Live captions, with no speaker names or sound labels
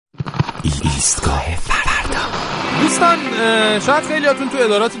ایستگاه فردا. دوستان شاید خیلیاتون تو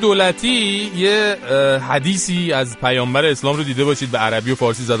ادارات دولتی یه حدیثی از پیامبر اسلام رو دیده باشید، به عربی و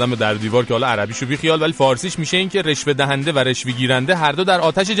فارسی زدن به در دیوار که حالا عربیشو بی خیال، ولی فارسیش میشه این که رشوه دهنده و رشوه گیرنده هر دو در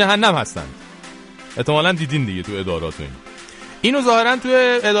آتش جهنم هستند. احتمالاً دیدین دیگه تو ادارات اینو ظاهرا تو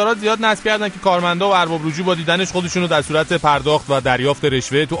ادارات زیاد نصب کردن که کارمندا و ارباب رجوع با دیدنش خودشونو در صورت پرداخت و دریافت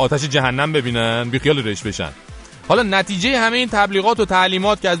رشوه تو آتش جهنم ببینن، بی خیال رشوه شن. حالا نتیجه همه این تبلیغات و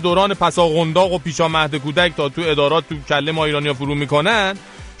تعلیمات که از دوران پساقنداق و پیشامهد کودک تا تو ادارات تو کله ما ایرانی‌ها فرو میکنن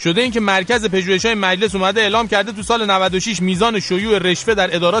شده این که مرکز پژوهش‌های مجلس اومده اعلام کرده تو سال 96 میزان شیوع رشوه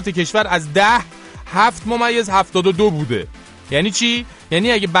در ادارات کشور از 10 7.72 بوده. یعنی چی؟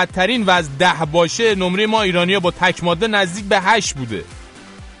 یعنی اگه بدترین وضع 10 باشه نمره ما ایرانی‌ها با تک ماده نزدیک به 8 بوده.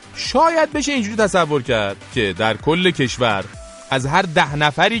 شاید بشه اینجوری تصور کرد که در کل کشور از هر 10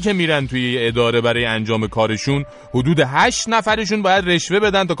 نفری که میرن توی اداره برای انجام کارشون حدود 8 نفرشون باید رشوه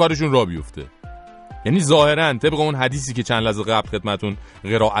بدن تا کارشون راه بیفته. یعنی ظاهراً طبق اون حدیثی که چند لحظه قبل خدمتون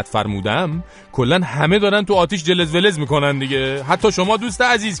قرائت فرمودم کلاً همه دارن تو آتیش جلز ولز میکنن دیگه، حتی شما دوست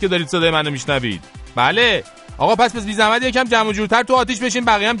عزیز که دارید صدای منو میشنوید. بله آقا پس بی زحمت یکم جمع و جورتر تو آتیش بشین،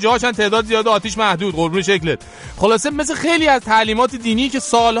 بقیه هم جاشن، تعداد زیاد، آتیش محدود، قربون شکلت. خلاصه مثل خیلی از تعلیمات دینی که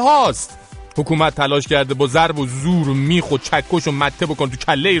سالهاست حکومت تلاش کرده با ضرب و زور و میخ و چکش و مته بکن تو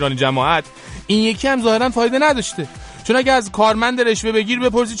کله ایرانی جماعت، این یکی هم ظاهرا فایده نداشته. چون اگه از کارمند رشوه بگیر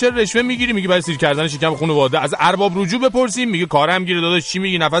بپرسی چرا رشوه میگیری، میگه برای سیر کردن شکم خانواده. از ارباب رجوع بپرسی میگه کارم گیره داداش، چی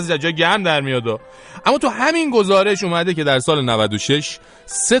میگی، نفس از جای گرم در میاد. اما تو همین گزارش اومده که در سال 96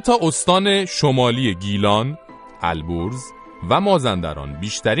 3 تا استان شمالی گیلان، البرز و مازندران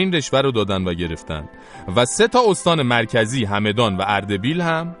بیشترین رشوه رو دادن و گرفتن و 3 تا استان مرکزی همدان و اردبیل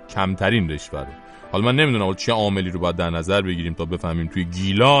هم کمترین رشوه رو. حالا من نمیدونم چه عاملی رو باید در نظر بگیریم تا بفهمیم توی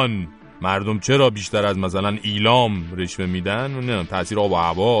گیلان مردم چرا بیشتر از مثلا ایلام رشوه میدن. نمیدونم تاثیر آب و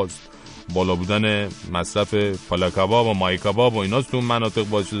هواست، بالا بودن مصرف پالا کباب و مای کباب و ایناست تو مناطق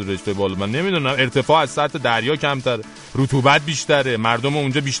باعث شده رشوه بالا. من نمیدونم، ارتفاع از سطح دریا کمتر، رطوبت بیشتره، مردم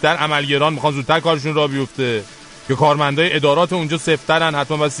اونجا بیشتر عملگران میخوان زودتر کارشون راه بیفته، که کارمندای ادارات اونجا سفترن،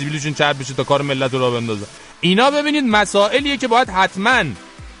 حتما باید سیبیلشون چرب بشه تا کار ملت رو راه بندازن. اینا ببینید مسائلیه که باید حتما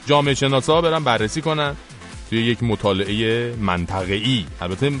جامعه شناسا برن بررسی کنن توی یک مطالعه منطقه‌ای.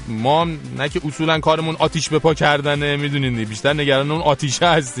 البته ما نه که اصولا کارمون آتیش به پا کردنه، میدونید بیشتر نگران اون آتیشه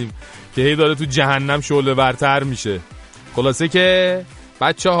هستیم که هی داره تو جهنم شعله ورتر میشه. خلاصه که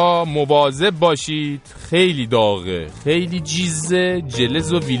بچه‌ها مواظب باشید، خیلی داغه، خیلی جیزه،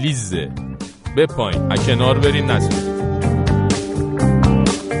 جلز و ویلیزه. به پایین از کنار برین نسید.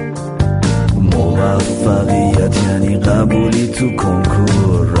 موفقیت یعنی قبولی تو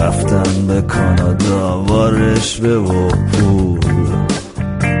کنکور، رفتن به کانادا و رشوه و پول.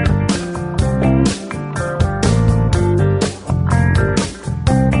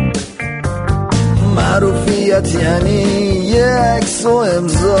 معروفیت یعنی یه عکس و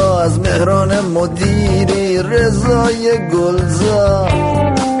امضا از مهران مدیری، رضای گلزار.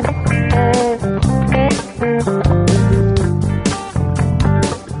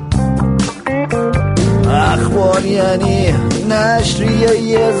 اخبار یعنی نشریه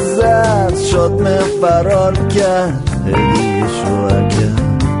یه زد، شادمه فرار کرد هدیه شوهر.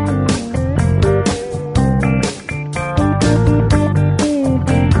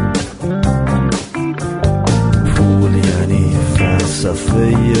 پول یعنی فلسفه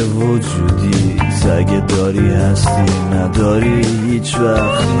وجودی، اگه داری هستی، نداری هیچ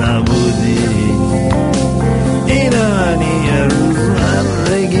وقت نبودی. این معنی